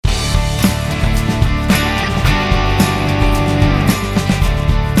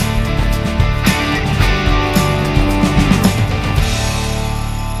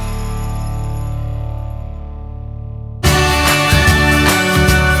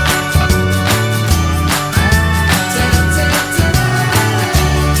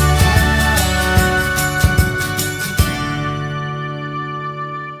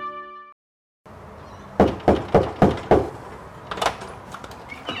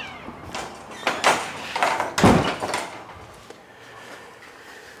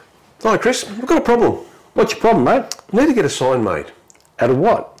Hi Chris, I've got a problem. What's your problem, mate? I need to get a sign made. Out of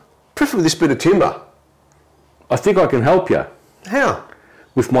what? Preferably this bit of timber. I think I can help you. How?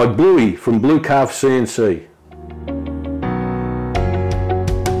 With my Bluey from Blue Calf CNC.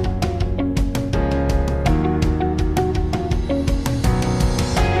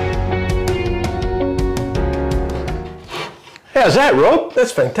 How's that, Rob?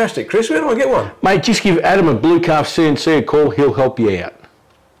 That's fantastic, Chris. Where do I get one? Mate, just give Adam at Blue Calf CNC a call. He'll help you out.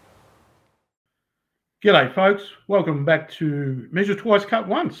 G'day, folks. Welcome back to Measure Twice, Cut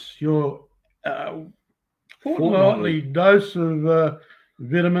Once, your fortnightly dose of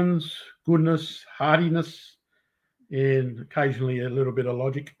vitamins, goodness, hardiness, and occasionally a little bit of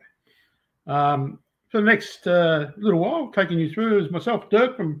logic. For the next little while, taking you through is myself,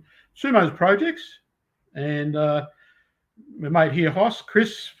 Dirk, from Sumo's Projects, and my mate here, Hoss,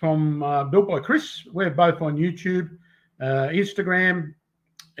 Chris from Built by Chris. We're both on YouTube, Instagram,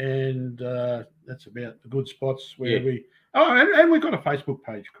 and that's about the good spots where we. Oh, and we've got a Facebook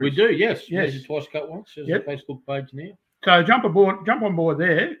page, Chris. We do, yes. Yes. Measure Twice, Cut Once. There's Yep. a Facebook page now. So jump on board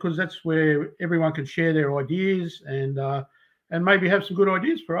there, because that's where everyone can share their ideas and maybe have some good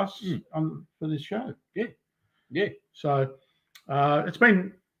ideas for us for this show. Yeah. So it's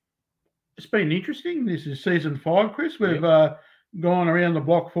been interesting. This is season 5, Chris. We've gone around the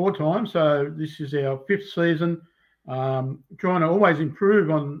block 4 times, so this is our 5th season. Trying to always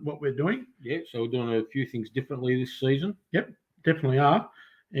improve on what we're doing. Yeah, so we're doing a few things differently this season. Yep, definitely are.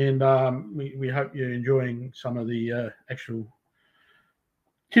 And we hope you're enjoying some of the actual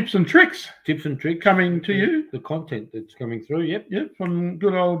tips and tricks coming to you. The content that's coming through, yep. Yep, from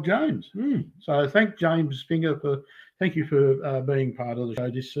good old James. So thank James Finger thank you for being part of the show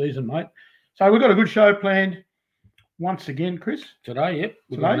this season, mate. So we've got a good show planned once again, Chris. Today, yep.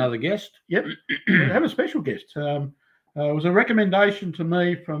 We've got another guest. Yep. We have a special guest. It was a recommendation to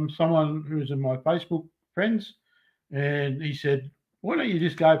me from someone who's in my Facebook friends, and he said, why don't you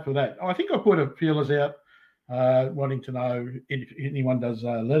just go for that? I think I put a feelers out wanting to know if anyone does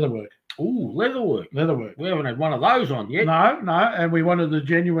leatherwork. Ooh, leatherwork. Leatherwork. We haven't had one of those on yet. No, and we wanted the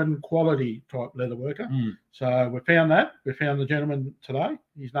genuine quality type leatherworker. So we found that. We found the gentleman today.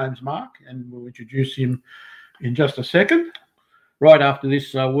 His name's Mark, and we'll introduce him in just a second. Right after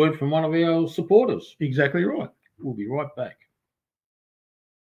this word from one of our supporters. Exactly right. We'll be right back.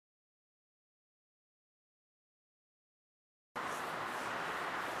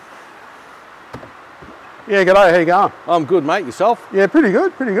 Yeah, g'day. How you going? I'm good, mate. Yourself? Yeah, pretty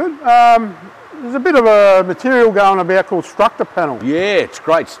good. There's a bit of a material going about called structure panel. Yeah, it's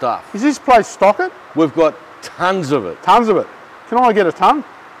great stuff. Is this place stock it? We've got tons of it. Tons of it. Can I get a ton?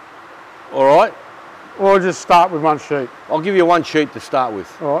 All right. Or just start with one sheet? I'll give you one sheet to start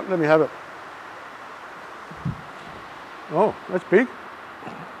with. All right, let me have it. Oh, that's big.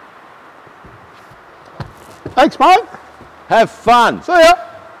 Thanks, mate. Have fun. See ya.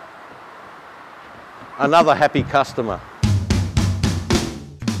 Another happy customer.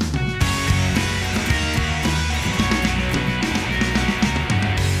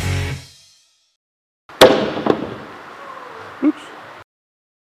 Oops.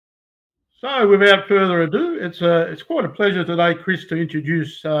 So, without further ado, it's quite a pleasure today, Chris, to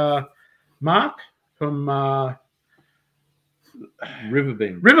introduce Mark from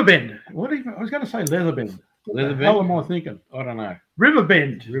Riverbend. Riverbend. I was going to say Leatherbend. What the hell am I thinking? I don't know.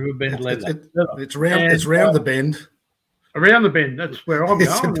 Riverbend. Riverbend leather. It's round the bend. Around the bend. That's where I'm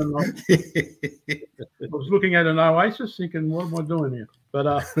going. I was looking at an oasis, thinking, "What am I doing here?" But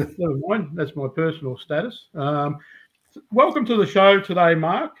never mind. That's my personal status. Welcome to the show today,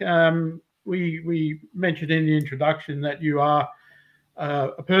 Mark. We mentioned in the introduction that you are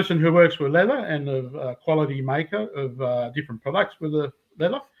a person who works with leather and a quality maker of different products with the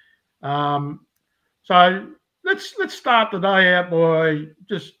leather. So let's start the day out by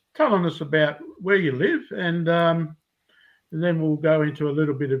just telling us about where you live, and then we'll go into a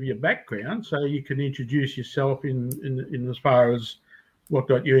little bit of your background, so you can introduce yourself in as far as what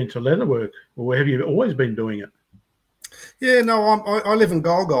got you into leatherwork, or have you always been doing it? Yeah, no, I live in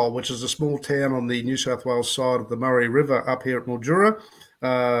Golgol, which is a small town on the New South Wales side of the Murray River up here at Mildura.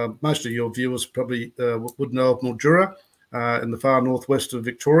 Most of your viewers probably would know of Mildura in the far northwest of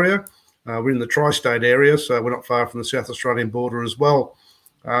Victoria. We're in the tri-state area, so we're not far from the South Australian border as well.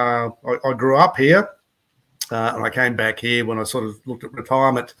 I grew up here, and I came back here when I sort of looked at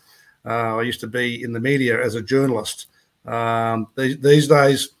retirement. I used to be in the media as a journalist. These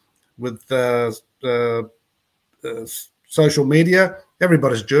days, with social media,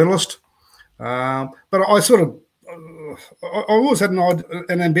 everybody's a journalist. But I always had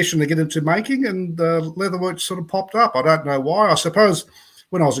an ambition to get into making, and leatherwork sort of popped up. I don't know why. I suppose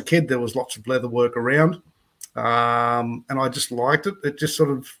when I was a kid, there was lots of leather work around, and I just liked it. It just sort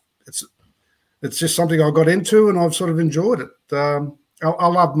of it's just something I got into, and I've sort of enjoyed it. I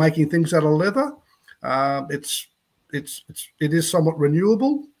love making things out of leather. It is somewhat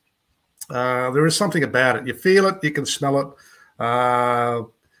renewable. There is something about it. You feel it, you can smell it,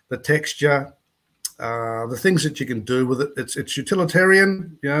 the texture, the things that you can do with it. It's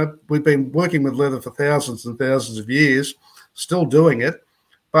utilitarian. You know, we've been working with leather for thousands and thousands of years, still doing it,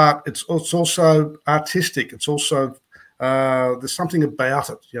 but it's also artistic. It's also there's something about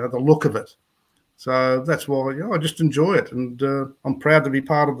it. You know, the look of it. So that's why I just enjoy it, and I'm proud to be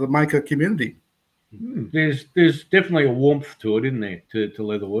part of the maker community. There's definitely a warmth to it, isn't there, to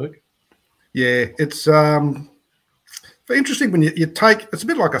leather work? Yeah, it's interesting when you take. It's a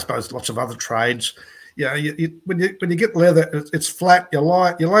bit like, I suppose, lots of other trades. Yeah, when you get leather, it's flat. You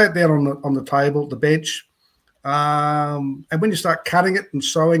lay it down on the table, the bench, and when you start cutting it and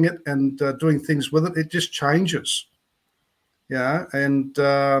sewing it and doing things with it, it just changes. Yeah, and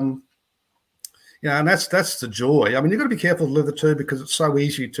and that's the joy. I mean, you've got to be careful with leather too, because it's so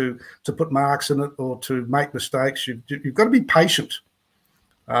easy to put marks in it or to make mistakes. You've got to be patient.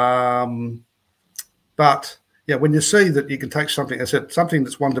 But yeah, when you see that you can take something, I said, something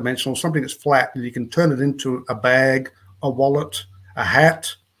that's one-dimensional, something that's flat, and you can turn it into a bag, a wallet, a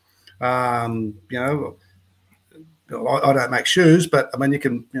hat. I don't make shoes, but I mean, you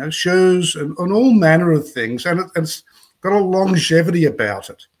can, shoes and all manner of things, and it's got a longevity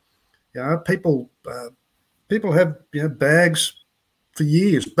about it. You know, people have bags for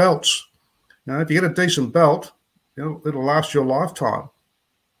years, belts. You know, if you get a decent belt, it'll last your lifetime.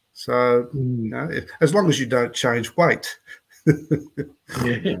 So, as long as you don't change weight.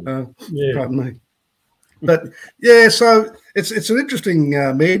 Pardon me. But yeah, so it's an interesting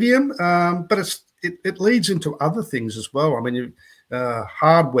medium, but it leads into other things as well. I mean,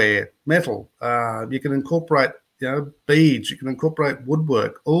 hardware, metal. You can incorporate beads. You can incorporate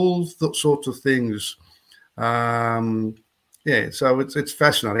woodwork, all sorts of things. So it's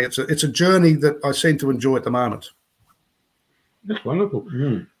fascinating. It's a journey that I seem to enjoy at the moment. That's wonderful.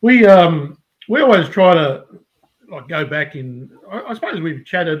 We always try to go back in. I suppose we've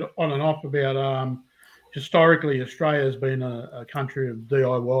chatted on and off about historically Australia has been a country of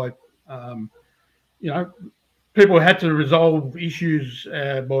DIY. People had to resolve issues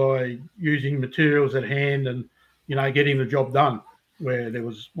by using materials at hand and getting the job done. Where there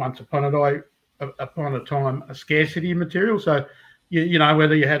was once upon a time a scarcity of material. So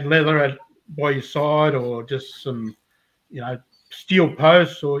whether you had leather by your side or just some steel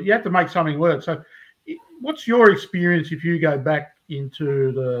posts, or you have to make something work. So what's your experience if you go back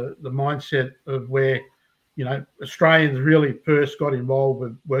into the mindset of where Australians really first got involved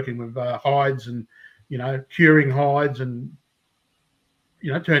with working with hides and curing hides and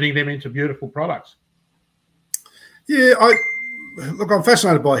turning them into beautiful products? Yeah, I'm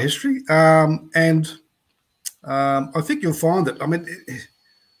fascinated by history, and I think you'll find that, I mean,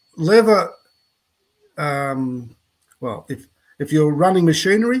 leather, if you're running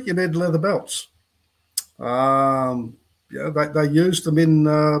machinery, you need leather belts. They used them in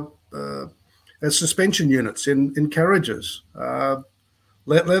as suspension units in carriages.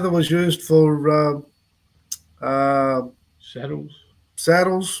 Leather was used for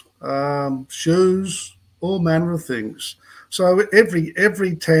saddles, shoes, all manner of things. So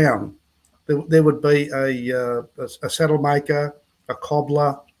every town there would be a saddle maker, a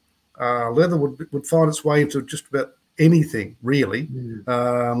cobbler. Leather would find its way into just about anything, really.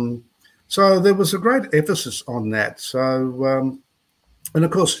 So there was a great emphasis on that. So, and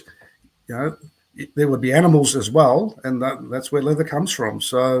of course, there would be animals as well, and that's where leather comes from.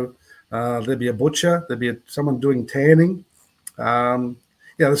 So there'd be a butcher, there'd be someone doing tanning.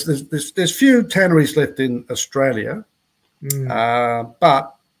 There's few tanneries left in Australia,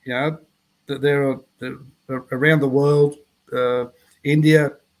 but there are around the world.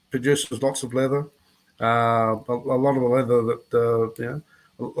 India produces lots of leather. A lot of the leather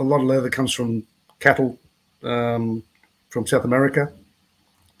a lot of leather comes from cattle from South America.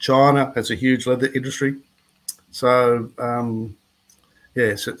 China has a huge leather industry. So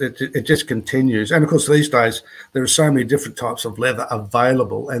yes, it just continues. And of course, these days there are so many different types of leather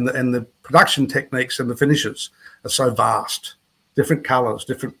available, and the production techniques and the finishes are so vast. Different colours,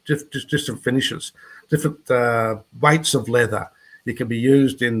 different finishes, different weights of leather. It can be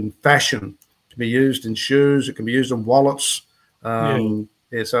used in fashion. It can be used in shoes. It can be used in wallets. So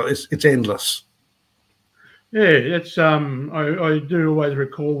it's endless. Yeah, it's I do always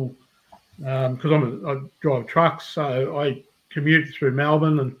recall because I drive trucks, so I commute through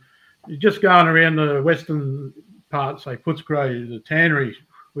Melbourne, and just going around the western part, say Footscray, the tannery,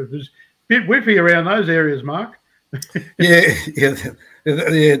 it was a bit whiffy around those areas, Mark. Yeah,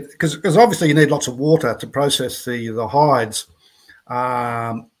 because obviously you need lots of water to process the hides,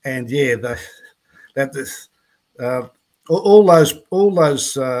 and yeah, all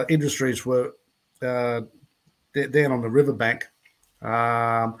those industries were down on the riverbank,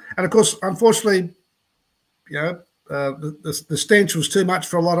 and of course, unfortunately, the stench was too much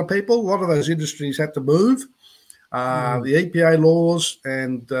for a lot of people. A lot of those industries had to move. The EPA laws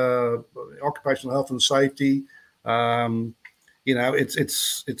and occupational health and safety.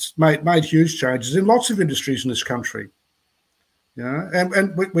 It's made huge changes in lots of industries in this country.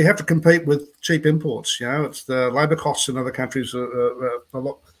 And we have to compete with cheap imports. It's the labour costs in other countries are a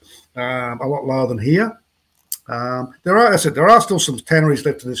lot lower than here. There are still some tanneries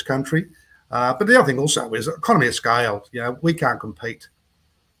left in this country, but the other thing also is economy of scale. We can't compete.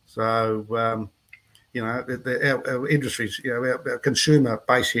 So our industries, our consumer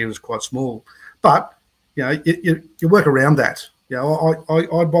base here is quite small, but you work around that.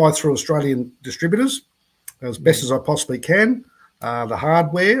 I buy through Australian distributors as best as I possibly can. The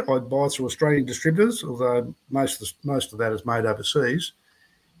hardware I buy through Australian distributors, although most of that is made overseas.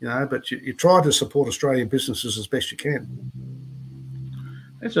 But you try to support Australian businesses as best you can.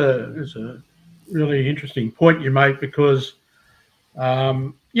 It's a really interesting point you make because,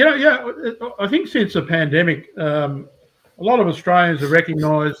 I think since the pandemic, a lot of Australians have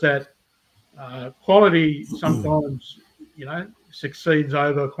recognised that quality sometimes, succeeds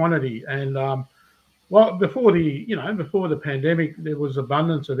over quantity. And before the pandemic, there was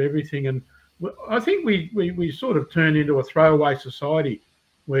abundance of everything, and I think we sort of turned into a throwaway society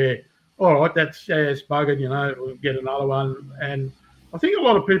where, all right, that's buggered, we'll get another one. And I think a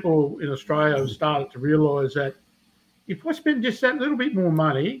lot of people in Australia have started to realise that if I spend just that little bit more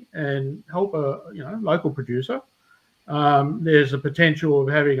money and help a local producer, there's a potential of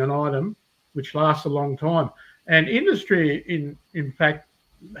having an item which lasts a long time. And industry, in fact,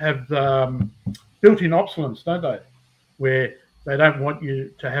 have built-in obsolescence, don't they? Where they don't want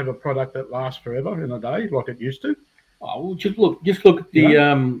you to have a product that lasts forever in a day like it used to. Oh, well, just look at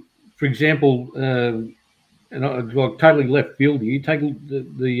the, for example, and like totally left field here. You take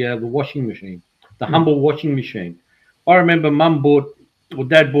the washing machine, the Humble washing machine. I remember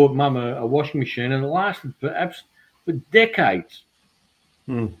Dad bought Mum a washing machine, and it lasted for decades.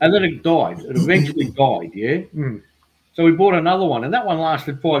 And then it died. It eventually died, yeah? So we bought another one, and that one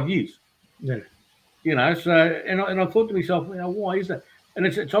lasted 5 years. Yeah. So, and I thought to myself, why is that? And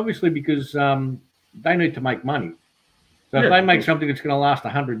it's obviously because they need to make money. So if they make something that's going to last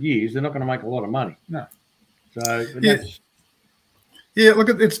 100 years, they're not going to make a lot of money. No. So, look,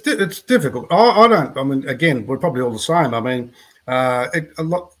 it's difficult. I don't. I mean, again, we're probably all the same. I mean,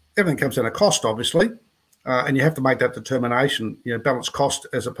 everything comes down to cost, obviously, and you have to make that determination. Balance cost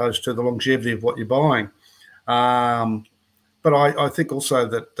as opposed to the longevity of what you're buying. But I think also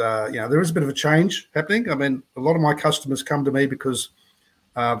that there is a bit of a change happening. I mean, a lot of my customers come to me because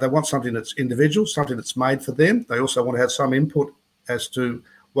they want something that's individual, something that's made for them. They also want to have some input as to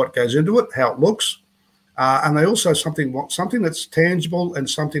what goes into it, how it looks. And they also want something that's tangible and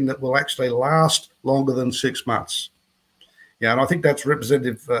something that will actually last longer than 6 months. And I think that's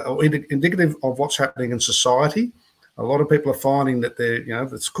representative or indicative of what's happening in society. A lot of people are finding that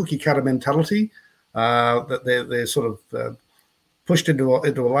this cookie cutter mentality, that they're sort of pushed into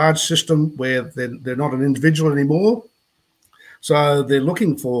a large system where they're not an individual anymore. So they're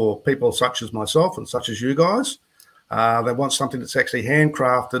looking for people such as myself and such as you guys. They want something that's actually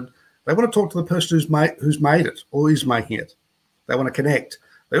handcrafted. They want to talk to the person who's made it or is making it. They want to connect.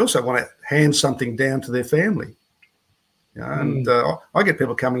 They also want to hand something down to their family. And I get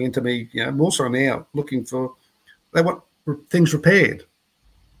people coming into me, more so now, they want things repaired.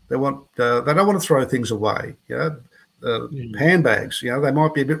 They don't want to throw things away. Handbags, they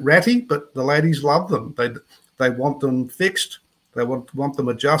might be a bit ratty, but the ladies love them. They want them fixed. They want them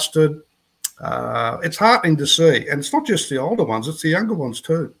adjusted. It's heartening to see, and it's not just the older ones; it's the younger ones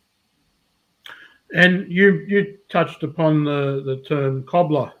too. And you touched upon the term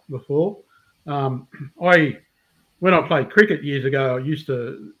cobbler before. When I played cricket years ago, I used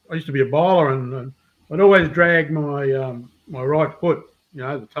to be a bowler, and I'd always drag my my right foot,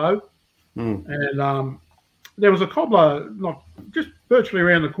 the toe, and there was a cobbler not just virtually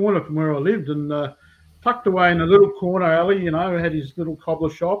around the corner from where I lived, and tucked away in a little corner alley, had his little cobbler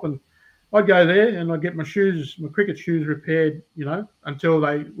shop, and I'd go there and I'd get my cricket shoes repaired, until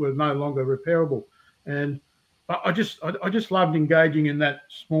they were no longer repairable. And I just loved engaging in that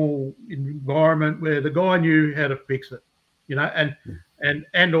small environment where the guy knew how to fix it,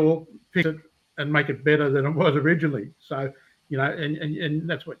 and or fix it and make it better than it was originally. So, and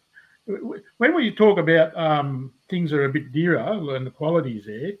that's what, when we talk about things that are a bit dearer and the quality's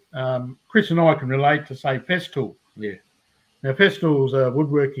there, Chris and I can relate to, say, Festool. Yeah. Now, Festool's a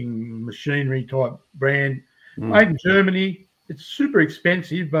woodworking machinery type brand, made in Germany. It's super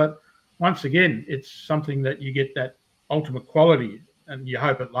expensive, but once again, it's something that you get that ultimate quality, and you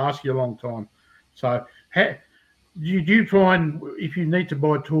hope it lasts you a long time. So, do you find if you need to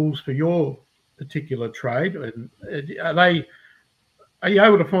buy tools for your particular trade, are you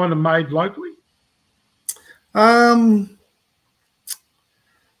able to find them made locally? No,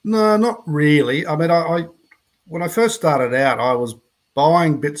 not really. I mean, I when I first started out, I was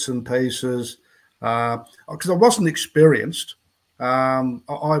buying bits and pieces because I wasn't experienced. I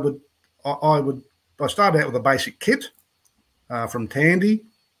started out with a basic kit from Tandy,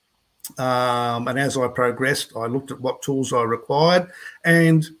 and as I progressed, I looked at what tools I required,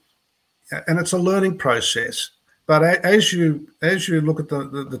 and it's a learning process. But as you look at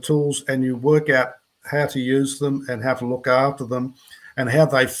the tools and you work out how to use them and how to look after them and how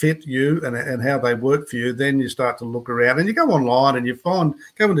they fit you and how they work for you, then you start to look around and you go online and go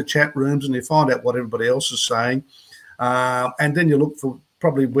into chat rooms and you find out what everybody else is saying. And then you look for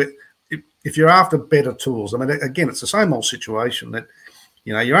probably if you're after better tools. I mean, again, it's the same old situation that,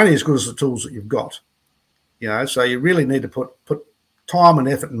 you're only as good as the tools that you've got. So you really need to put time and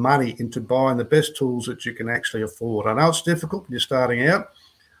effort and money into buying the best tools that you can actually afford. I know it's difficult when you're starting out,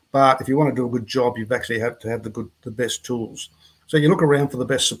 but if you want to do a good job, you've actually had to have the best tools. So you look around for the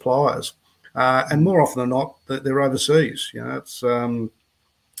best suppliers, and more often than not, they're overseas. It's a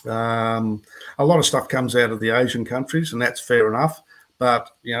lot of stuff comes out of the Asian countries, and that's fair enough.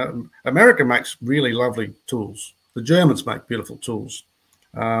 But America makes really lovely tools. The Germans make beautiful tools.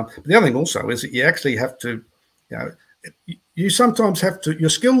 But the other thing also is that you actually have to, you sometimes have to. Your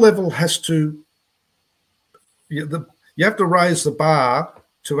skill level has to. You have to raise the bar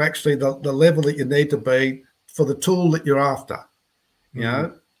to actually the level that you need to be for the tool that you're after.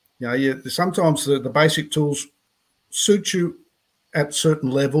 Sometimes the basic tools suit you at certain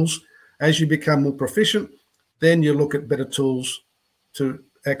levels. As you become more proficient, then you look at better tools to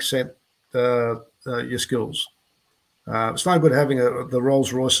accent your skills. It's no good having the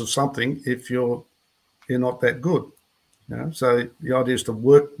Rolls Royce of something if you're not that good. So the idea is to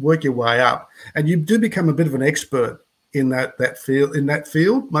work your way up, and you do become a bit of an expert in that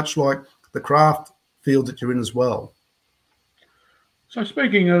field, much like the craft field that you're in as well. So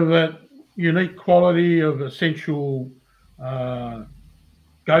speaking of that unique quality of essential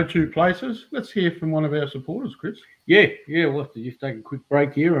go-to places, let's hear from one of our supporters, Chris. Yeah, we'll have to just take a quick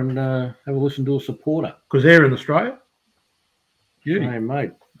break here and have a listen to a supporter. Because they're in Australia. Beauty. Hey,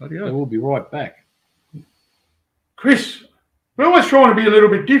 mate. Adios. We'll be right back. Chris, we're always trying to be a little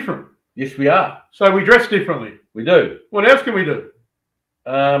bit different. Yes, we are. So we dress differently. We do. What else can we do?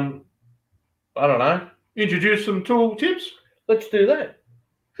 I don't know. Introduce some tool tips? Let's do that.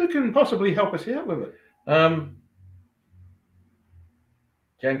 Who can possibly help us out with it?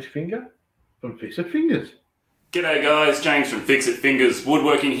 James Finger from Fix It Fingers. G'day guys, James from Fix It Fingers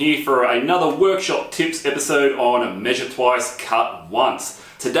Woodworking here for another workshop tips episode on Measure Twice, Cut Once.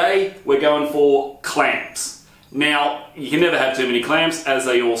 Today we're going for clamps. Now, you can never have too many clamps, as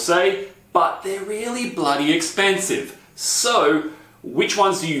they all say, but they're really bloody expensive. So, which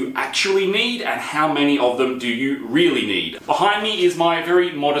ones do you actually need and how many of them do you really need? Behind me is my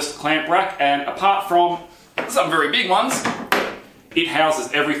very modest clamp rack, and apart from some very big ones, it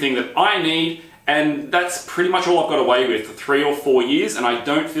houses everything that I need, and that's pretty much all I've got away with for 3 or 4 years, and I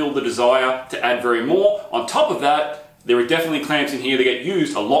don't feel the desire to add very more. On top of that, there are definitely clamps in here that get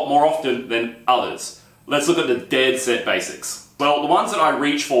used a lot more often than others. Let's look at the dead set basics. Well, the ones that I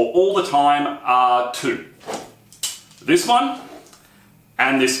reach for all the time are 2. This one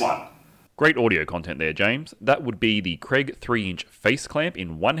and this one. Great audio content there, James. That would be the Craig 3-inch face clamp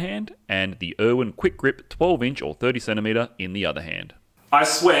in one hand and the Irwin Quick Grip 12-inch or 30cm in the other hand. I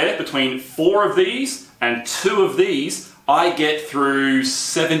swear, between 4 of these and 2 of these, I get through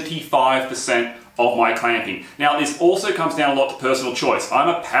 75% of my clamping. Now, this also comes down a lot to personal choice. I'm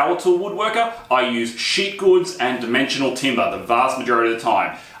a power tool woodworker. I use sheet goods and dimensional timber the vast majority of the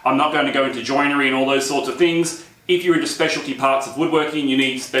time. I'm not going to go into joinery and all those sorts of things. If you're into specialty parts of woodworking, you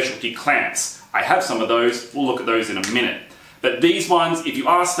need specialty clamps. I have some of those. We'll look at those in a minute. But these ones, if you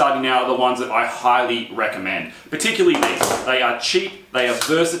are starting out, are the ones that I highly recommend. Particularly these. They are cheap, they are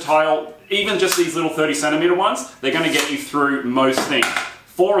versatile. Even just these little 30cm ones, they're going to get you through most things.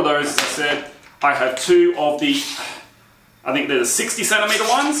 4 of those, as I said, I have 2 of the, I think they're the 60cm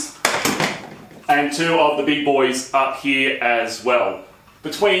ones, and 2 of the big boys up here as well.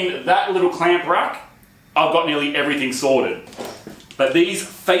 Between that little clamp rack, I've got nearly everything sorted. But these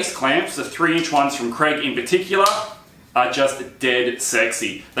face clamps, the 3-inch ones from Craig in particular, are just dead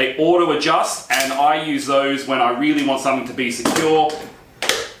sexy. They auto adjust, and I use those when I really want something to be secure.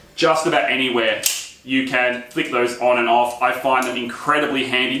 Just about anywhere you can flick those on and off. I find them incredibly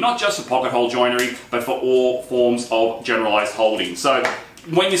handy, not just for pocket hole joinery, but for all forms of generalized holding. So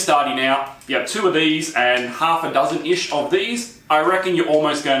when you're starting out, you have 2 of these and half a dozen-ish of these, I reckon you're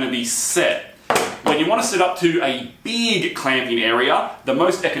almost going to be set. When you want to set up to a big clamping area, the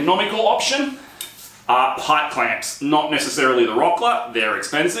most economical option are pipe clamps. Not necessarily the Rockler, they're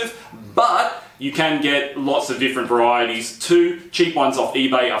expensive, but you can get lots of different varieties too. Cheap ones off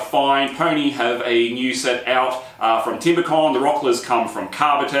eBay are fine. Pony have a new set out from Timbercon. The Rocklers come from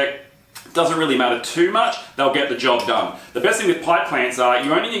Carbotech. Doesn't really matter too much, they'll get the job done. The best thing with pipe clamps are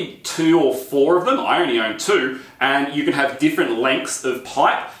you only need 2 or 4 of them. I only own 2, and you can have different lengths of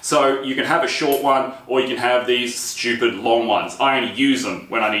pipe. So you can have a short one, or you can have these stupid long ones. I only use them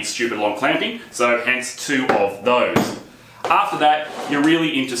when I need stupid long clamping, so hence 2 of those. After that, you're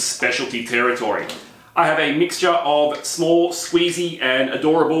really into specialty territory. I have a mixture of small, squeezy and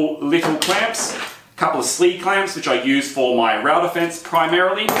adorable little clamps, a couple of sleeve clamps which I use for my router fence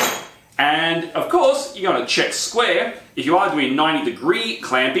primarily, and of course you're going to check square. If you are doing 90-degree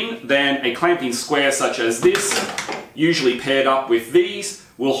clamping, then a clamping square such as this, usually paired up with these,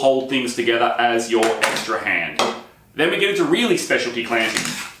 will hold things together as your extra hand. Then we get into really specialty clamping.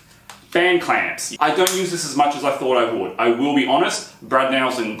 Band clamps. I don't use this as much as I thought I would. I will be honest, brad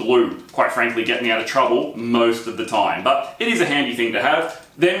nails and glue, quite frankly, get me out of trouble most of the time, but it is a handy thing to have.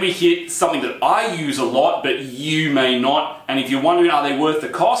 Then we hit something that I use a lot, but you may not, and if you're wondering are they worth the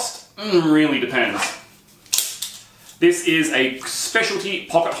cost, really depends. This is a specialty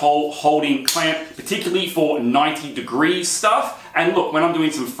pocket hole holding clamp, particularly for 90-degree stuff. And look, when I'm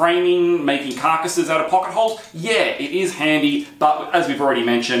doing some framing, making carcasses out of pocket holes, yeah, it is handy, but as we've already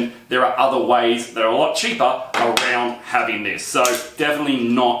mentioned, there are other ways that are a lot cheaper around having this. So definitely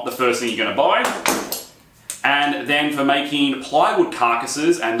not the first thing you're going to buy. And then for making plywood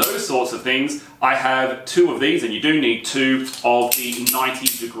carcasses and those sorts of things, I have 2 of these, and you do need 2 of the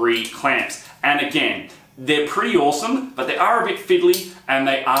 90-degree clamps. And again, they're pretty awesome, but they are a bit fiddly and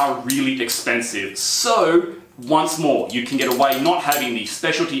they are really expensive. So once more, you can get away not having the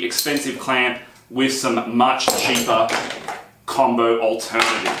specialty expensive clamp with some much cheaper combo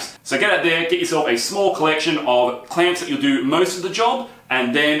alternatives. So get out there, get yourself a small collection of clamps that you'll do most of the job,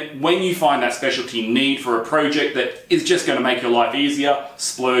 and then when you find that specialty need for a project that is just going to make your life easier,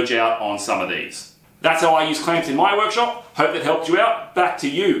 splurge out on some of these. That's how I use clamps in my workshop. Hope that helped you out. Back to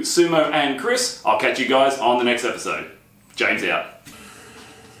you, Sumo and Chris. I'll catch you guys on the next episode. James out.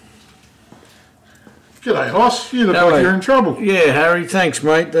 G'day, Hoss. You look like you're in trouble. Yeah, Harry, thanks,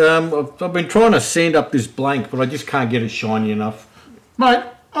 mate. I've been trying to sand up this blank, but I just can't get it shiny enough. Mate,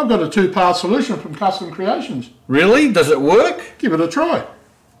 I've got a 2-part solution from Custom Creations. Really? Does it work? Give it a try.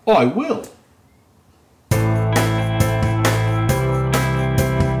 I will.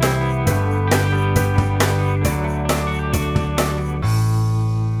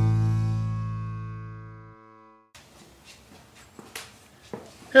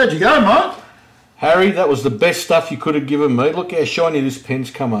 How'd you go, mate? Harry, that was the best stuff you could have given me. Look how shiny this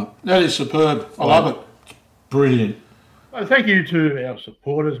pen's come up. That is superb. I love it. Brilliant. Well, thank you to our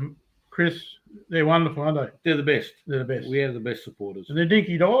supporters, Chris. They're wonderful, aren't they? They're the best. They're the best. We have the best supporters. And they're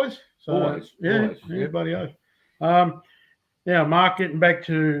dinky dies. So, Always. Yeah, Always. yeah, bloody oath. Now, Mark, getting back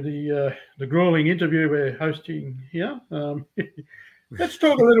to the grueling interview we're hosting here. Let's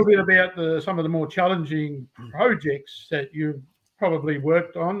talk a little bit about some of the more challenging projects that you've probably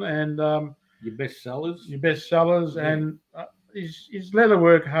worked on, and Your best sellers. Yeah. And is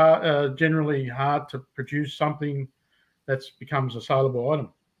leatherwork generally hard to produce something that becomes a saleable item?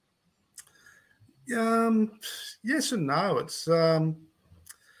 Yes and no. It's a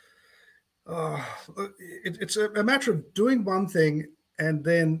matter of doing one thing and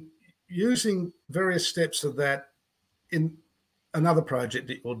then using various steps of that in another project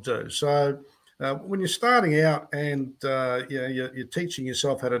that you'll do. So when you're starting out and you're teaching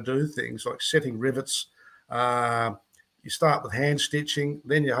yourself how to do things like setting rivets, you start with hand stitching,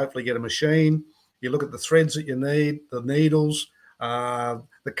 then you hopefully get a machine. You look at the threads that you need, the needles,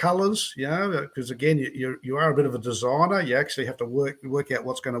 the colours, because again, you are a bit of a designer. You actually have to work out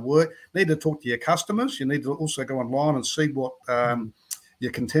what's going to work. You need to talk to your customers. You need to also go online and see what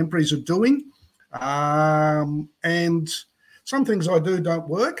your contemporaries are doing. And some things I do don't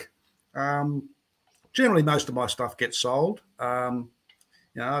work. Generally, most of my stuff gets sold. I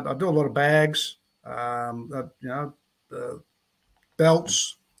do a lot of bags. Bag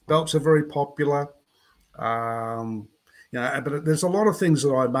belts are very popular. But there's a lot of things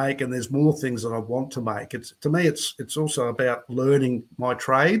that I make, and there's more things that I want to make. To me, it's also about learning my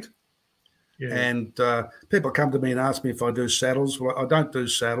trade. Yeah. And people come to me and ask me if I do saddles. Well, I don't do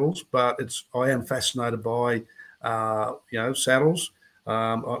saddles, but I am fascinated by saddles.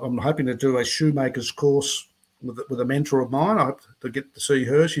 I'm hoping to do a shoemaker's course with a mentor of mine. I hope to get to see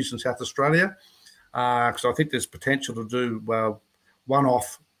her. She's in South Australia, because I think there's potential to do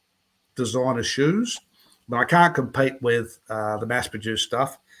one-off designer shoes. But I can't compete with the mass-produced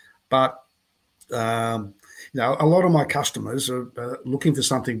stuff. But a lot of my customers are looking for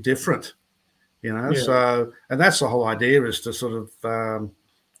something different. So, and that's the whole idea, is to sort of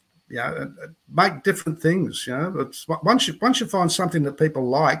make different things. It's once you find something that people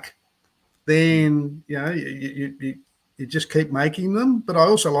like, then you just keep making them. But I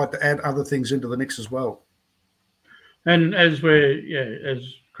also like to add other things into the mix as well. And as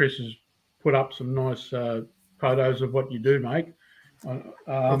Chris has put up some nice photos of what you do make.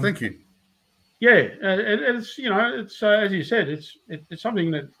 Well, thank you. Yeah, it's it's as you said, it's something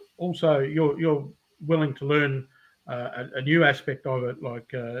that also you're willing to learn a new aspect of it,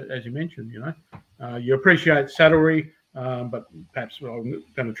 like as you mentioned, you appreciate saddlery, but perhaps I'm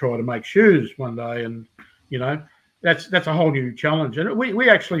going to try to make shoes one day, and that's a whole new challenge. And we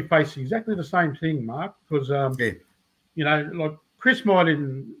actually face exactly the same thing, Mark, because like Chris might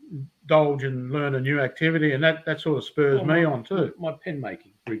indulge and learn a new activity, and that sort of spurs me on too. My pen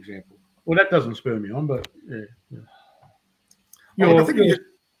making, for example. Well, that doesn't spur me on, but yeah. I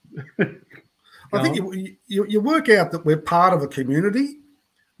think you work out that we're part of a community,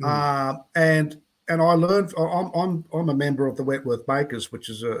 and I learned. I'm a member of the Wentworth Makers, which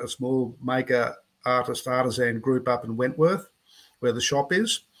is a small maker artisan group up in Wentworth, where the shop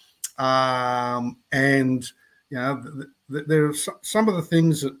is, and there are some of the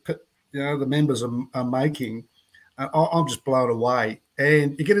things that the members are making. I'm just blown away,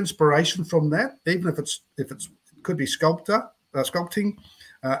 and you get inspiration from that, even if it could be sculpting.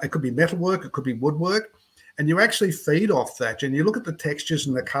 It could be metalwork, it could be woodwork, and you actually feed off that. And you look at the textures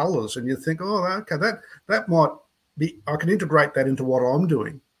and the colours, and you think, oh, okay, that might be. I can integrate that into what I'm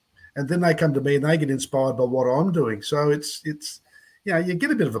doing, and then they come to me and they get inspired by what I'm doing. So it's you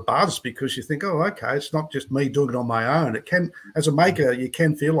get a bit of a buzz, because you think, oh, okay, it's not just me doing it on my own. It can, as a maker, you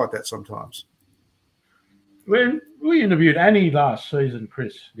can feel like that sometimes. When we interviewed Annie last season,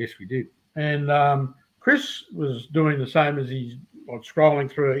 Chris. Yes, we did, and Chris was doing the same as he's. Scrolling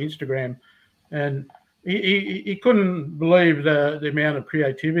through Instagram, and he couldn't believe the amount of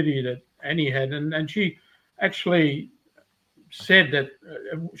creativity that Annie had, and she actually said that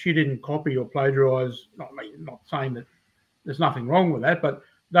she didn't copy or plagiarize. Not saying that there's nothing wrong with that, but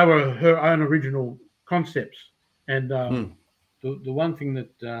they were her own original concepts. And the one thing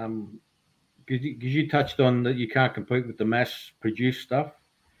that because you touched on that you can't compete with the mass-produced stuff.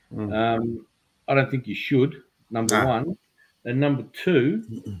 I don't think you should. Number one. And number two,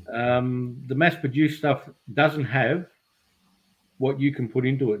 the mass-produced stuff doesn't have what you can put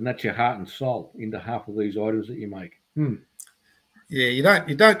into it, and that's your heart and soul into half of these items that you make. Yeah, you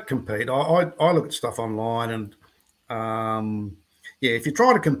don't compete. I look at stuff online, and if you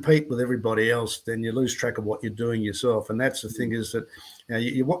try to compete with everybody else, then you lose track of what you're doing yourself. And that's the thing, is that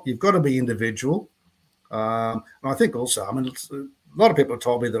you've got to be individual. And I think also, a lot of people have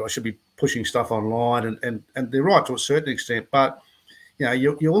told me that I should be pushing stuff online, and they're right to a certain extent. But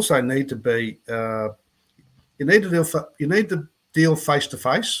you also need to be you need to deal face to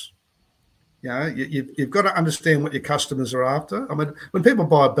face. You've got to understand what your customers are after. When people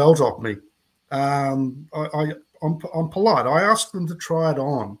buy a belt off me, I'm polite. I ask them to try it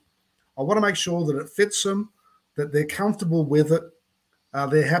on. I want to make sure that it fits them, that they're comfortable with it,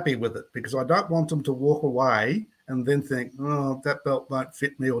 they're happy with it, because I don't want them to walk away and then think, oh, that belt won't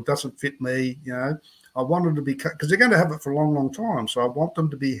fit me or doesn't fit me. I want them to be, because they're going to have it for a long, long time. So I want them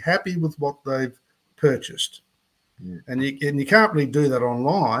to be happy with what they've purchased. And you can't really do that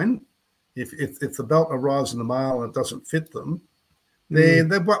online. If the belt arrives in the mail and it doesn't fit them, then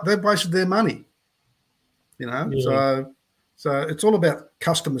they've wasted their money. So it's all about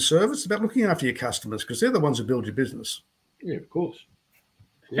customer service. It's about looking after your customers, because they're the ones who build your business. Yeah, of course.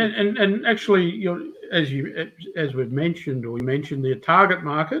 Yeah. And actually, as we've mentioned, or we mentioned, the target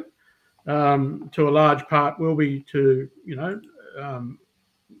market to a large part will be to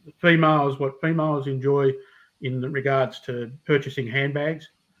females, what females enjoy in regards to purchasing handbags.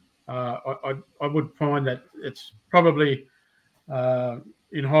 I would find that it's probably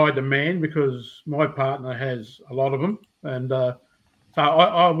in high demand, because my partner has a lot of them, and so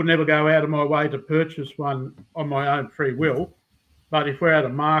I would never go out of my way to purchase one on my own free will. But if we're out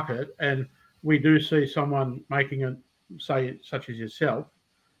of market and we do see someone making it, say, such as yourself,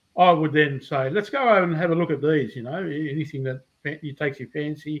 I would then say, let's go over and have a look at these. Anything that takes your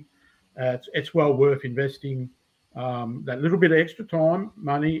fancy, it's well worth investing that little bit of extra time,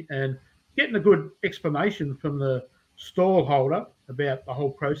 money, and getting a good explanation from the stall holder about the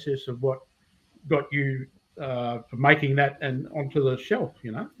whole process of what got you for making that and onto the shelf.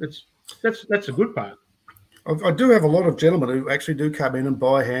 That's a good part. I do have a lot of gentlemen who actually do come in and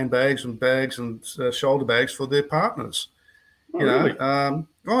buy handbags and bags and shoulder bags for their partners. Really?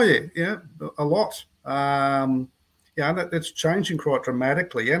 Yeah, a lot. That's changing quite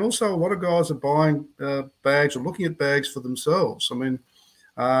dramatically, and also a lot of guys are buying bags or looking at bags for themselves. I mean,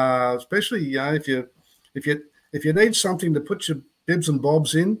 especially if you need something to put your bibs and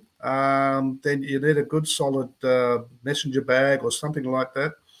bobs in, then you need a good solid messenger bag or something like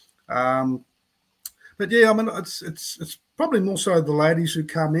that. But yeah, I mean, it's probably more so the ladies who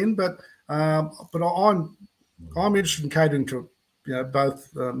come in, but I'm interested in catering to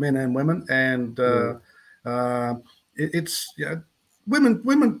both men and women, and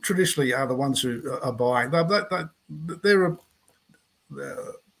women traditionally are the ones who are buying. They're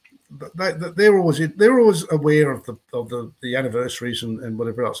always aware of the anniversaries and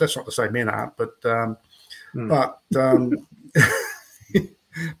whatever else. That's not to say men aren't, but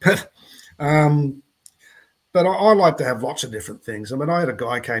but I like to have lots of different things. I mean, I had a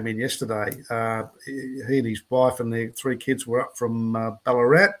guy came in yesterday. He and his wife and their 3 kids were up from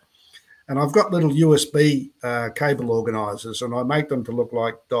Ballarat, and I've got little USB cable organisers, and I make them to look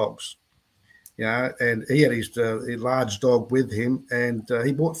like dogs. And he had his large dog with him, and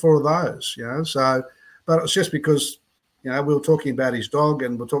he bought 4 of those. So, but it was just because we were talking about his dog,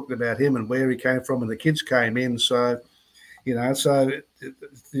 and we're talking about him and where he came from, and the kids came in. So, the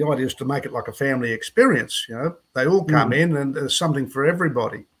idea is to make it like a family experience. They all come in, and there's something for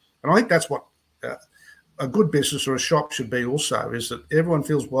everybody. And I think that's what a good business or a shop should be also, is that everyone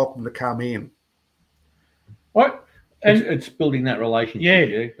feels welcome to come in. What? And it's building that relationship.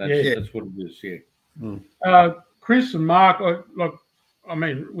 Yeah. That's what it is. Yeah. Chris and Mark, we're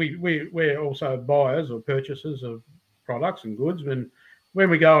also buyers or purchasers of products and goods. When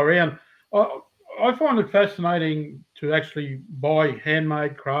we go around, I find it fascinating to actually buy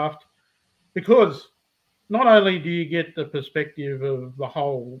handmade craft, because not only do you get the perspective of the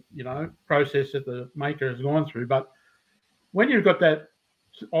whole, process that the maker has gone through, but when you've got that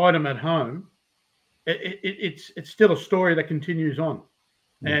item at home, it's still a story that continues on.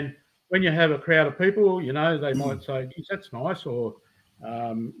 And when you have a crowd of people, they might say, geez, that's nice, or,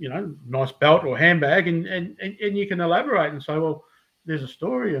 nice belt or handbag, and you can elaborate and say, well, there's a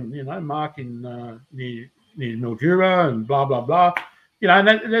story, and Mark in near Mildura and blah blah blah, and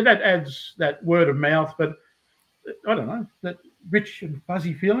that adds that word of mouth. But I don't know, that rich and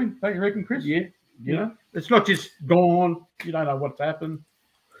fuzzy feeling, don't you reckon, Chris? Yeah. It's not just gone. You don't know what's happened.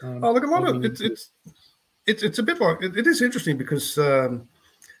 Look, a lot of it's a bit like it is interesting because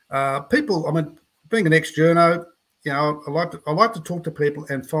people. I mean, being an ex-journo, I like to talk to people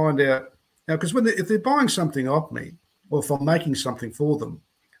and find out because if they're buying something off me, or if I'm making something for them,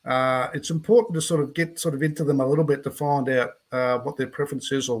 it's important to sort of get into them a little bit to find out what their preference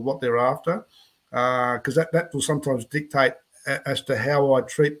is or what they're after, because that will sometimes dictate as to how I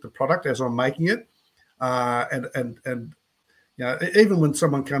treat the product as I'm making it, and even when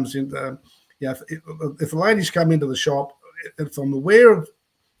someone comes in, if the ladies come into the shop, if I'm aware of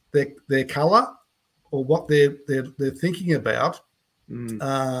their colour or what they're thinking about.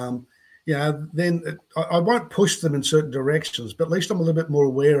 Then I won't push them in certain directions, but at least I'm a little bit more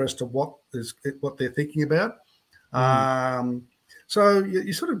aware as to what they're thinking about. So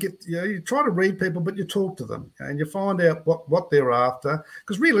you sort of get, you try to read people, but you talk to them and you find out what they're after.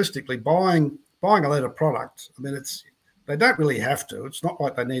 Because realistically, buying a lot of products, I mean, they don't really have to. It's not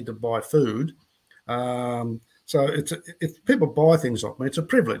like they need to buy food. So if people buy things off me, it's a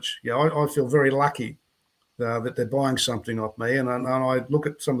privilege. I feel very lucky that they're buying something off me, and I look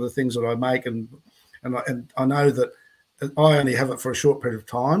at some of the things that I make, and I know that I only have it for a short period of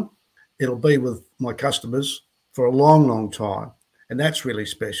time. It'll be with my customers for a long, long time, and that's really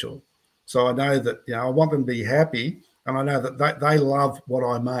special. So I know that I want them to be happy, and I know that they love what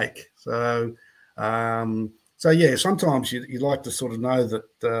I make. So yeah, sometimes you like to sort of know that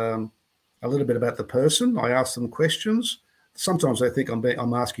a little bit about the person. I ask them questions. Sometimes they think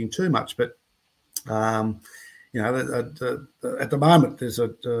I'm asking too much, but at the moment there's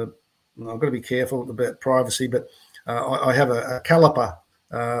I've got to be careful about privacy, but I have a caliper.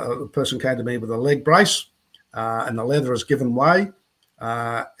 A person came to me with a leg brace, and the leather has given way,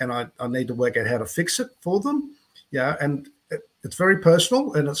 and I need to work out how to fix it for them. And it's very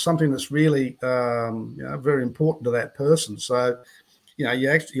personal, and it's something that's really very important to that person. So,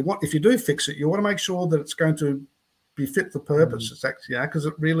 you want, if you do fix it, you want to make sure that it's going to be fit for purpose. It's actually, because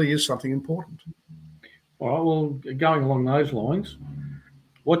it really is something important. All right. Well, going along those lines,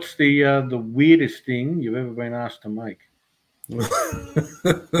 what's the weirdest thing you've ever been asked to make?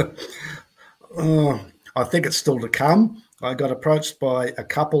 I think it's still to come. I got approached by a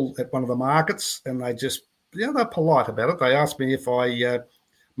couple at one of the markets, and they just, they're polite about it. They asked me if I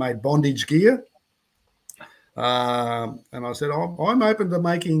made bondage gear. And I said, I'm open to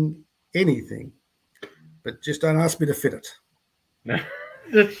making anything, but just don't ask me to fit it.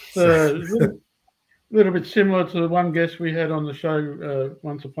 That's a little bit similar to the one guest we had on the show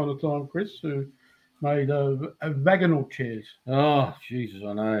once upon a time, Chris, who made vaginal chairs. Oh, Jesus,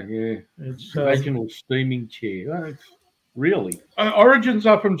 I know, yeah. It's Vaginal steaming chair. Oh, it's really? Origins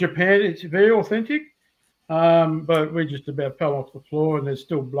are from Japan. It's very authentic, but we just about fell off the floor, and there's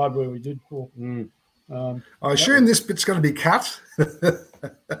still blood where we did fall. I assume this bit's going to be cut.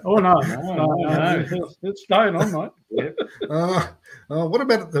 Oh, no. It's staying on, mate. Yeah. What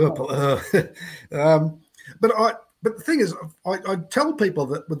about the but the thing is, I tell people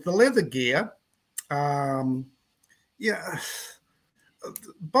that with the leather gear,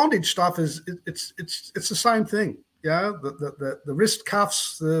 bondage stuff is it's the same thing. Yeah, the wrist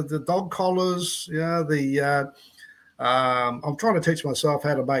cuffs, the dog collars. Yeah, I'm trying to teach myself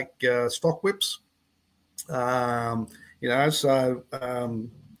how to make stock whips. You got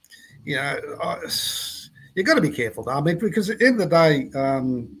to be careful. I mean, because at the end of the day,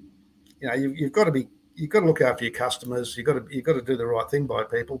 you've got to look after your customers. You've got to do the right thing by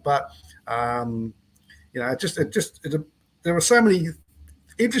people. But there are so many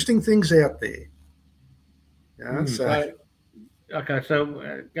interesting things out there. So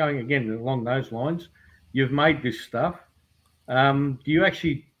going again along those lines, you've made this stuff. Do you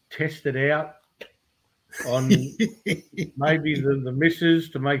actually test it out on maybe the missus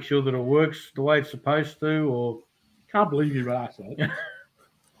to make sure that it works the way it's supposed to? Or can't believe you asked that.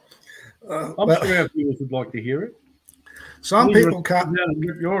 I'm sure our viewers would like to hear it. Some people come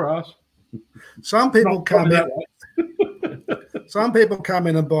rip your ass. Some people come in. Some people come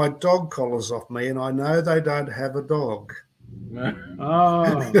in and buy dog collars off me, and I know they don't have a dog.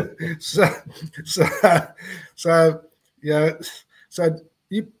 Oh, so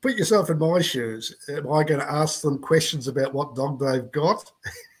you put yourself in my shoes. Am I going to ask them questions about what dog they've got?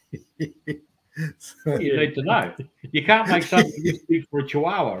 You need to know. You can't make something this big for a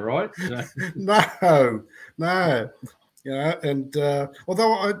Chihuahua, right? So. No. And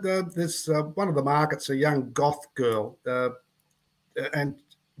although there's one of the markets, a young goth girl, and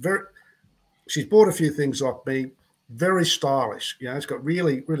she's bought a few things off me. Very stylish, it's got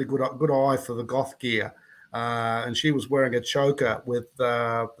really, really good eye for the goth gear. And she was wearing a choker with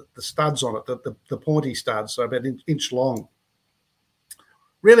the studs on it, the pointy studs, so about an inch long.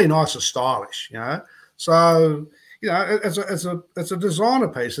 Really nice and stylish, So as a designer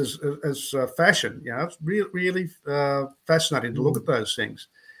piece, as fashion, it's really fascinating to look at those things.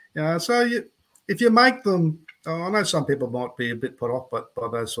 So if you make them, I know some people might be a bit put off by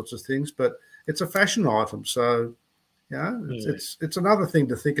those sorts of things, but it's a fashion item, so it's another thing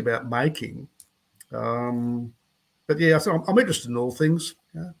to think about making. But so I'm interested in all things.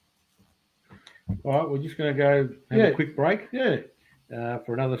 Yeah. All right, we're just going to go have a quick break.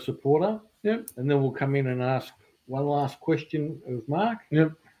 For another supporter. Yep. And then we'll come in and ask one last question of Mark.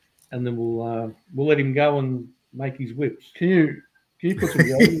 Yep. And then we'll let him go and make his whips. Can you put some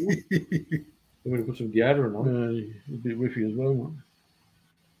deodorant on? You want to put some deodorant on? A bit whiffy as well, mate.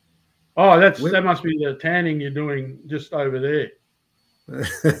 Oh, that must be the tanning you're doing just over there.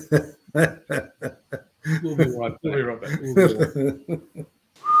 We'll be right back.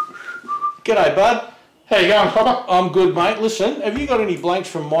 G'day, bud. How you going, Copper? I'm good, mate. Listen, have you got any blanks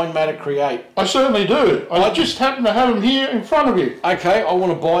from Mind Matter Create? I certainly do. I just happen to have them here in front of you. Okay, I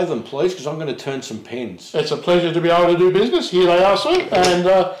want to buy them, please, because I'm going to turn some pens. It's a pleasure to be able to do business. Here they are, sir,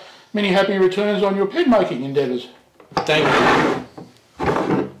 and many happy returns on your pen making endeavours. Thank you.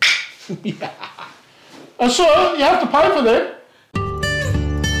 Sir, you have to pay for them.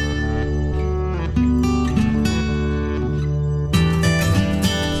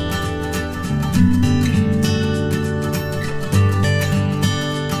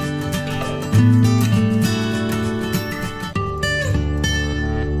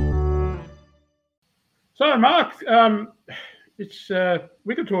 So, Mark, it's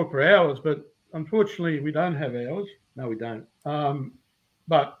we could talk for hours, but unfortunately, we don't have hours. No, we don't.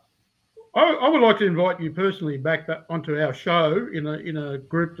 But I would like to invite you personally back onto our show in a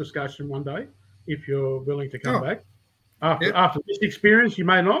group discussion one day, if you're willing to come back. After this experience, you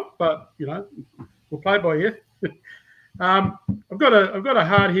may not, but we'll play by ear. I've got a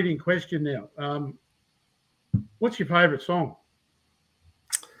hard hitting question now. What's your favourite song?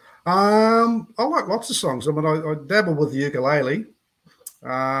 I like lots of songs. I mean, I dabble with the ukulele.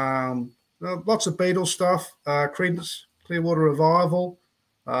 Lots of Beatles stuff. Creedence Clearwater Revival.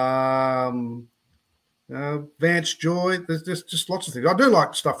 Vance Joy. There's just lots of things. I do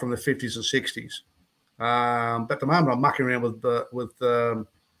like stuff from the 50s and 60s. But at the moment, I'm mucking around with a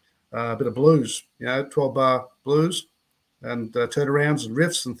bit of blues. 12-bar blues and turnarounds and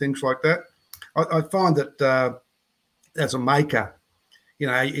riffs and things like that. I find that as a maker,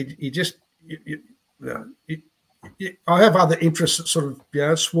 I have other interests that sort of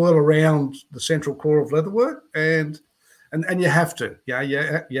swirl around the central core of leatherwork, and you have to,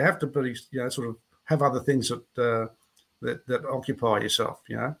 you have to be, sort of have other things that occupy yourself,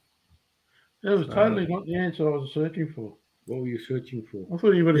 That was totally not the answer I was searching for. What were you searching for? I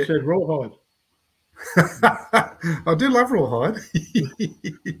thought you would have said rawhide. I do love rawhide.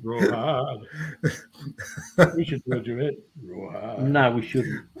 Rawhide. We should do a duet. Rawhide. No, we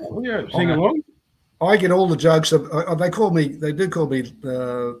shouldn't. Oh, yeah, sing along. I get all the jokes. They do call me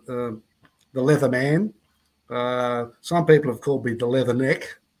the leather man. Some people have called me the leather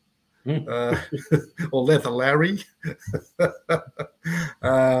neck, or leather Larry.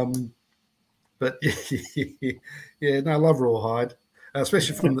 But I love rawhide,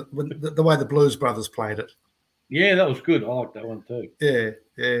 especially from the way the Blues Brothers played it. Yeah, that was good. I like that one too. Yeah.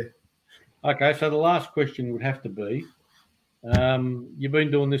 Okay, so the last question would have to be, you've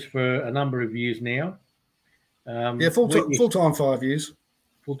been doing this for a number of years now. Full-time 5 years.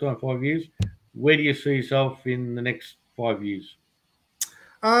 Full-time 5 years. Where do you see yourself in the next 5 years?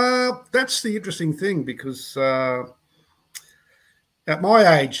 That's the interesting thing, because at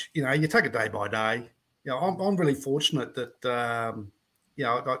my age, you take it day by day. I'm really fortunate that I'm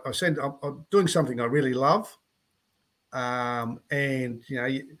doing something I really love, and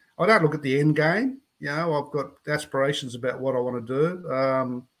I don't look at the end game. I've got aspirations about what I want to do,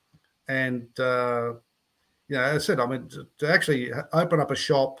 and as I said, I mean, to actually open up a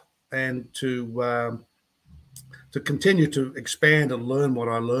shop and to continue to expand and learn what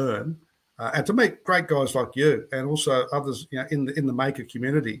I learn, and to meet great guys like you and also others, in the maker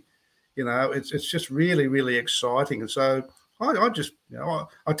community, it's just really, really exciting. And so I just,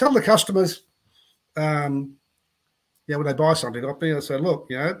 I tell the customers, when they buy something off me, I say, look,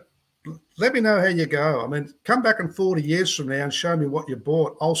 let me know how you go. I mean, come back in 40 years from now and show me what you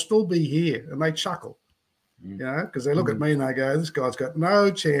bought. I'll still be here. And they chuckle, because they look at me and they go, this guy's got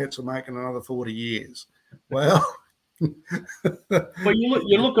no chance of making another 40 years. Well, well,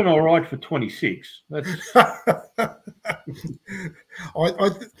 you're looking all right for 26. That's...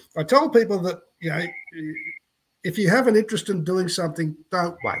 I tell people that, if you have an interest in doing something,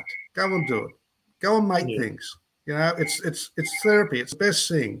 don't wait. Go and do it. Go and make things. It's therapy. It's the best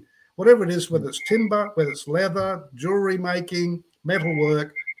thing. Whatever it is, whether it's timber, whether it's leather, jewelry making, metal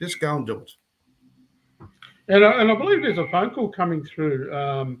work, just go and do it. And I believe there's a phone call coming through,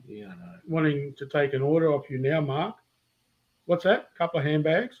 wanting to take an order off you now, Mark. What's that? A couple of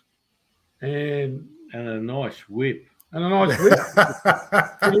handbags and a nice whip. And a nice whip.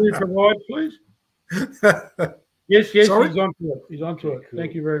 Can you provide, please? Yes, Sorry? He's onto it. He's onto it. Cool.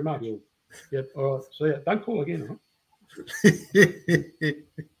 Thank you very much. Cool. Yep. All right. See ya. Don't call again, huh?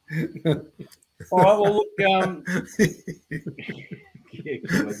 All right. Well, look.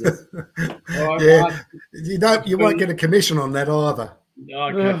 You won't get a commission on that either. No,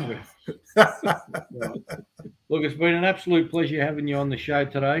 I can't. Look, it's been an absolute pleasure having you on the show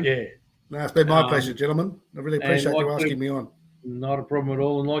today. Yeah. No, it's been my pleasure, gentlemen. I really appreciate you asking me on. Not a problem at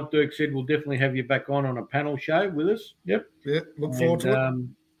all. And like Dirk said, we'll definitely have you back on a panel show with us. Yep. Yeah, look forward to it.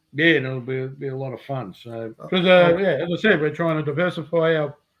 Yeah, and it'll be a lot of fun. So, because as I said, we're trying to diversify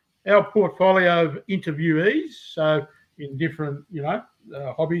our portfolio of interviewees. So in different,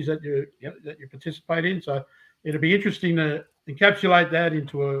 hobbies that you participate in. So it'll be interesting to encapsulate that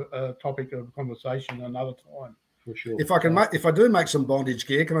into a topic of conversation another time, for sure. If I do make some bondage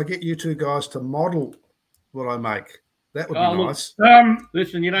gear, can I get you two guys to model what I make? That would be nice.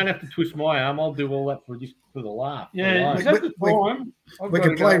 Listen, you don't have to twist my arm. I'll do all that for the laugh. Yeah, we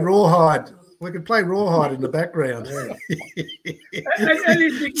can play rawhide. We can play rawhide in the background. Yeah. and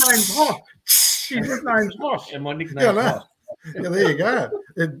his nickname's Hoss. His nickname's Hoss. And my nickname's Hoss. Yeah, there you go.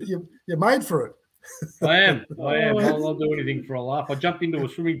 You're made for it. I am. I'll do anything for a laugh. I jumped into a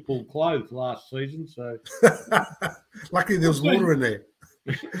swimming pool clothed last season, so luckily there was water in there.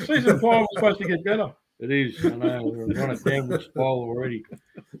 Season 5 was supposed to get better. It is. I know. We're on a downward spiral already.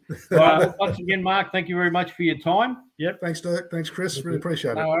 Once again, Mark, thank you very much for your time. Thanks, Dirk. Thanks, Chris. Really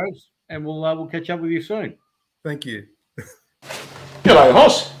appreciate No it. worries. And we'll catch up with you soon. Thank you. G'day,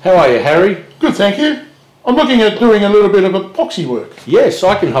 Hoss. How are you, Harry? Good, thank you. I'm looking at doing a little bit of epoxy work. Yes,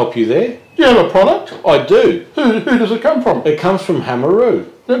 I can help you there. Do you have a product? I do. Who does it come from? It comes from Hamaroo.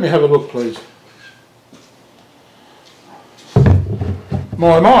 Let me have a look, please.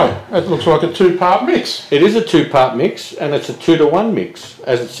 My, that looks like a 2-part mix. It is a 2-part mix, and it's a 2-to-1 mix,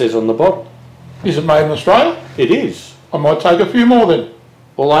 as it says on the bottom. Is it made in Australia? It is. I might take a few more then.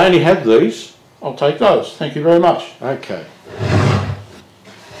 Well, I only have these. I'll take those. Thank you very much. Okay.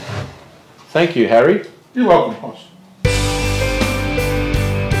 Thank you, Harry. You're welcome, Hoss.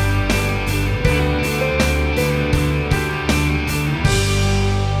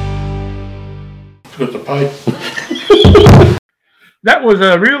 Got the pay. That was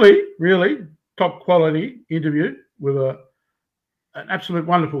a really, really top quality interview with an absolute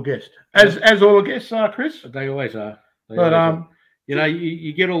wonderful guest, as all the guests are, Chris. They always are. But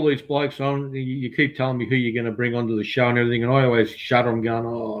you get all these blokes on. You keep telling me who you're going to bring onto the show and everything, and I always shut them, going,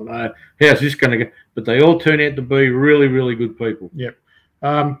 "Oh no, how's this going to go?" But they all turn out to be really, really good people. Yep.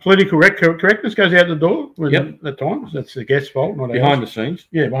 Political correctness goes out the door at times. That's the guest's fault, not Behind ours. the scenes.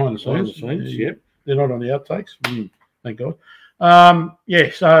 Yeah, behind the scenes. Behind the scenes. Yep. They're not on the outtakes. Thank God.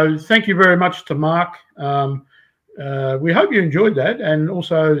 So thank you very much to Mark. We hope you enjoyed that, and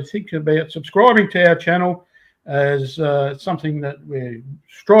also think about subscribing to our channel as something that we're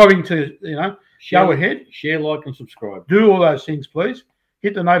striving to, go ahead. Share, like, and subscribe. Do all those things, please.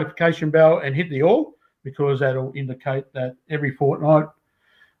 Hit the notification bell and hit the all, because that'll indicate that every fortnight,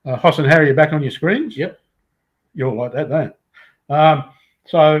 Hoss and Harry are back on your screens. Yep. You'll like that, don't you?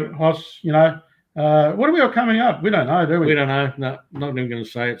 So, Hoss, what have we got coming up? We don't know, do we? We don't know. No, not even going to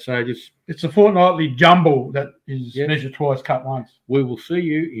say it. So It's a fortnightly jumble that is measure twice, cut once. We will see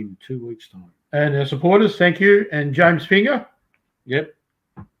you in 2 weeks' time. And our supporters, thank you. And James Finger. Yep.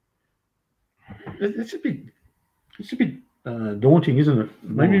 It's a bit daunting, isn't it?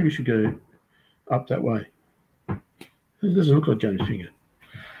 Maybe we should go up that way. It doesn't look like James Finger.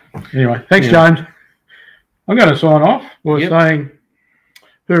 Anyway, thanks, James. I'm going to sign off by saying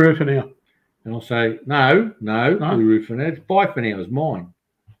hooroo for now. And I'll say, no, hooroo for now. It's bye for now. It's mine.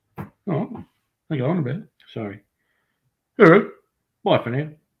 Oh, I got on about it. Sorry. Hooroo. Bye for now.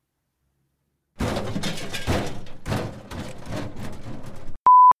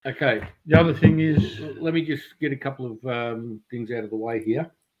 Okay. The other thing is, let me just get a couple of things out of the way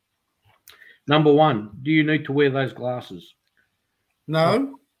here. Number one, do you need to wear those glasses?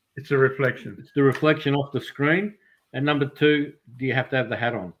 No. It's a reflection. It's the reflection off the screen. And number two, do you have to have the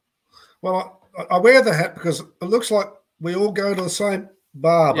hat on? Well, I wear the hat because it looks like we all go to the same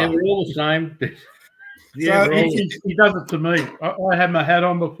barber. Yeah, we're all the same. So he does it to me. I have my hat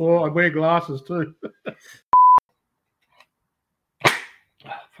on before. I wear glasses too.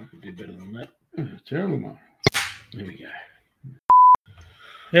 I did better than that. Terrible one. There we go.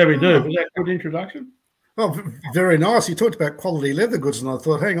 How we do? Was that a good introduction? Oh, very nice. You talked about quality leather goods, and I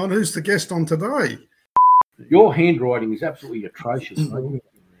thought, hang on, who's the guest on today? Your handwriting is absolutely atrocious, mate.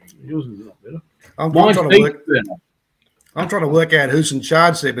 Yours is a lot better. I'm trying to work out who's in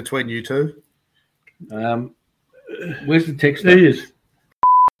charge there between you two. Where's the text? There he is.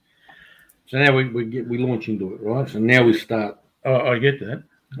 So now we launch into it, right? So now we start. Oh, I get that.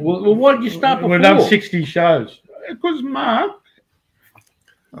 Well, why did you start before? We've done 60 shows. Because Mark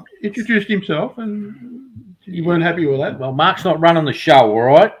introduced himself and you weren't happy with that. Well, Mark's not running the show, all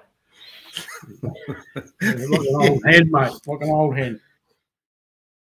right? Like an old hen, mate. Like an old hen.